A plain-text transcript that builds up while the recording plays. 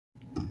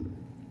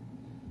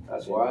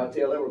That's why I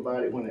tell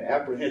everybody when they're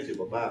apprehensive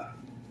about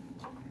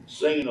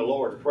singing the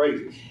Lord's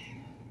praises,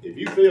 if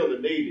you feel the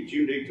need that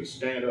you need to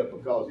stand up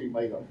because He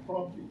may have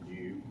prompted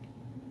you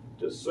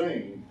to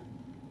sing,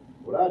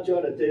 what I try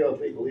to tell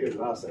people is,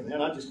 and I say,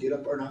 man, I just get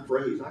up there and I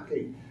praise. I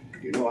can't,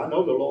 I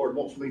know the Lord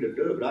wants me to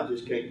do it, but I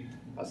just can't.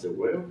 I said,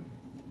 well,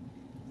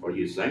 are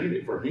you singing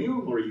it for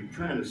Him, or are you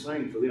trying to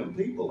sing for them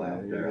people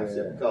out there? I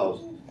said,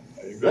 because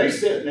they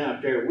sitting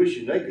out there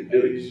wishing they could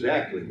do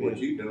exactly what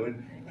you're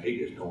doing. He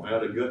just don't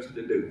have the guts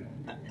to do it.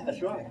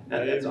 That's right.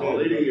 That's all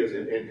it is.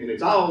 And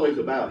it's always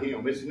about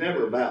Him. It's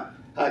never about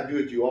how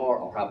good you are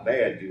or how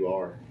bad you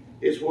are.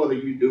 It's whether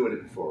you're doing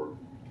it for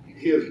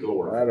His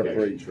glorification.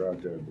 That'll preach right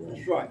there, bro.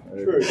 That's right.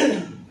 True.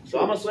 So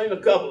I'm going to sing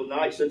a couple of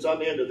nights. Since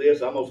I'm into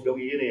this, I'm going to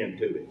get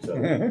into it. So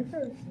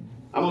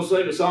I'm going to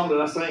sing a song that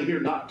I sang here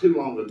not too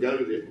long ago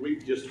that we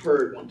just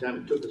heard one time.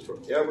 It took us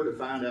forever to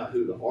find out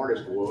who the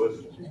artist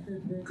was.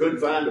 Couldn't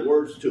find the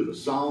words to the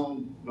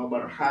song, no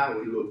matter how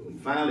we looked. We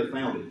finally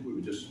found it. We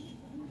were just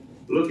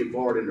looking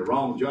for it in the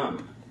wrong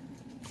genre.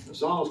 The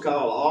song's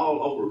called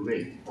All Over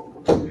Me.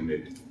 And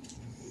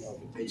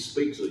it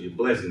speaks of your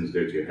blessings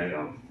that you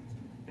have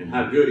and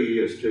how good He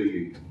is to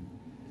you.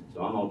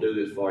 So I'm going to do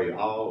this for you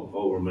all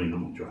over me. I'm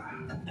going to try.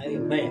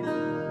 Amen.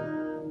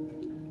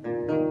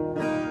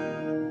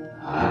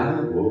 I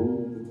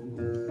woke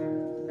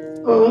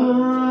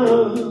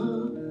up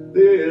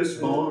this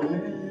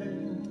morning.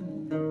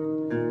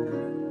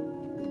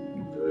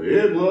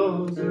 It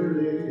was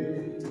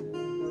early.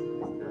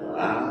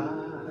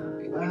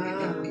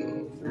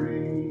 I'm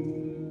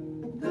free.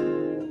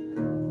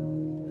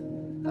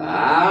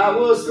 I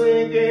was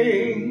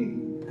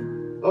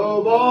thinking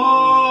of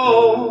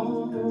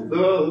all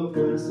the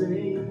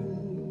blessings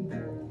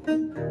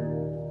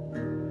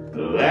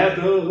that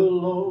the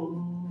Lord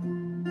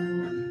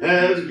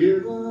has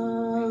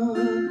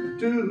given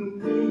to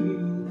me.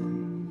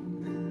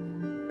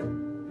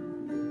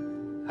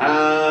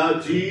 How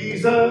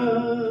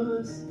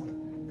Jesus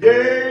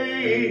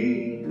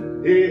gave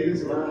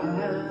His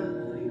life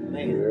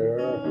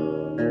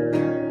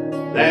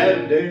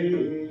that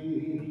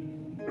day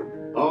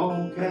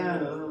on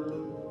Calvary.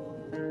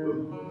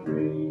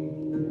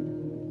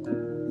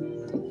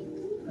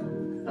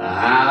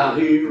 How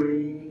He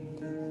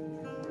reached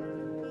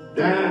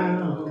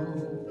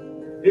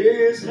down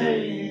His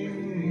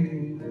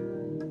hand,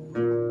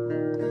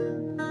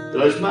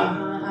 touched my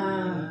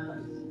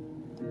eyes,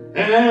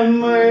 and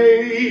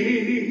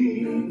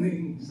made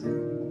me see.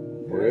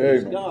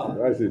 Praise God.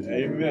 That's it.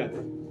 Amen.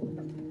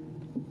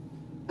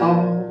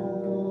 All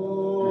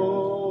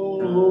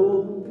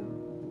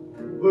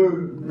over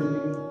me.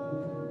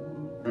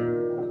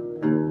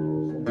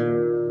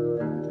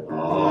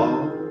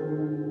 All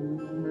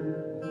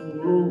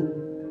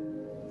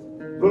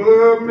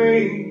over me.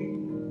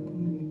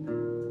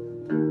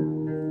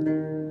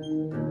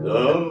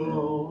 The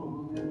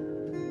Lord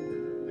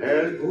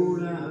has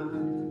poured out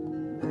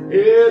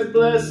His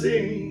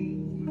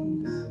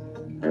blessings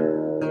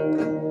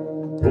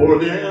for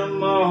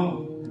them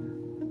all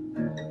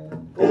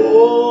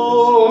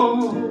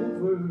over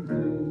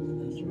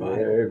me. That's right.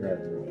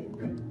 Amen.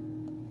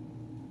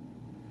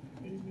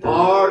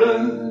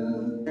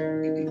 Pardon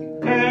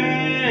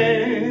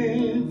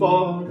and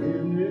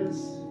forgiveness,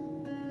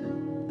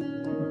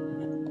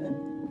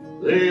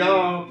 they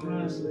are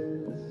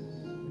priceless.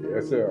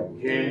 Yes, sir.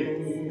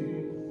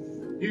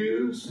 Can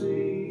you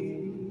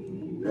see?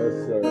 Yes,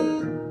 sir.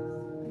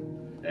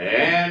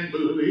 And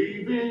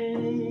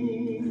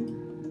believing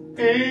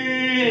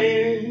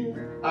in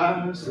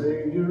our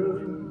Savior,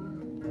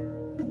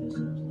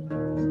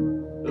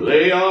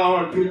 they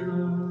are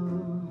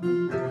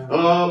given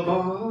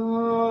abundantly.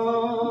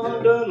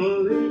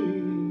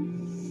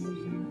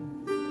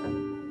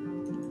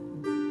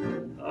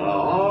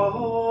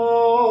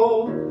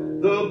 All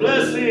the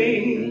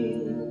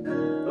blessings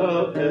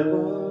of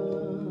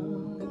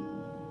heaven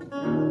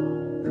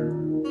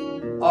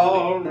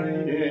are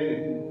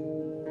raining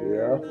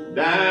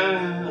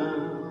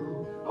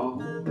down on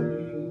me.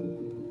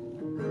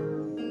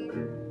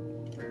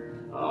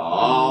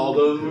 All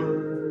the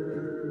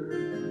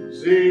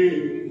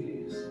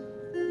mercies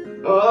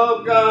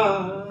of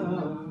God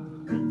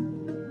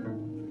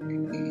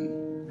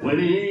when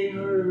He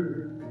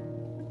heard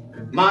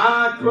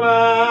my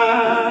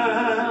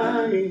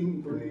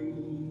crying plea.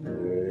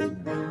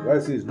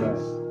 Bless His name.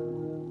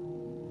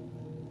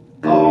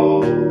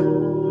 All over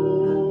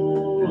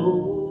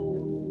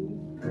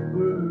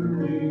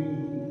me.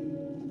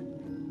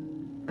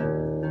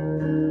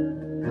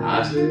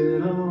 I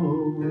said, all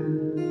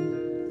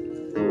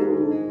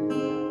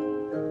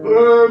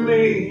over me.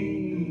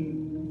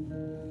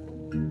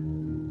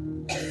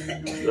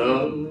 The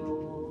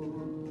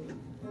Lord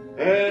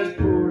has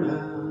poured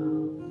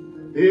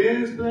out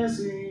His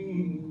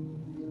blessing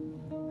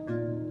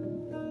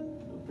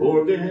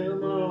for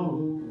them all.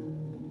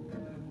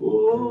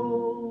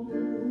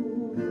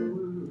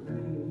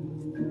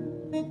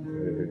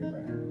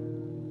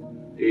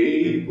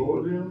 He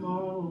poured them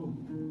all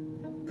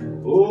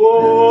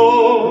over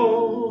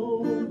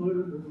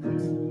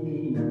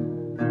me.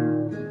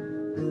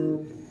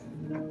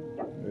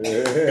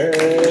 Yeah.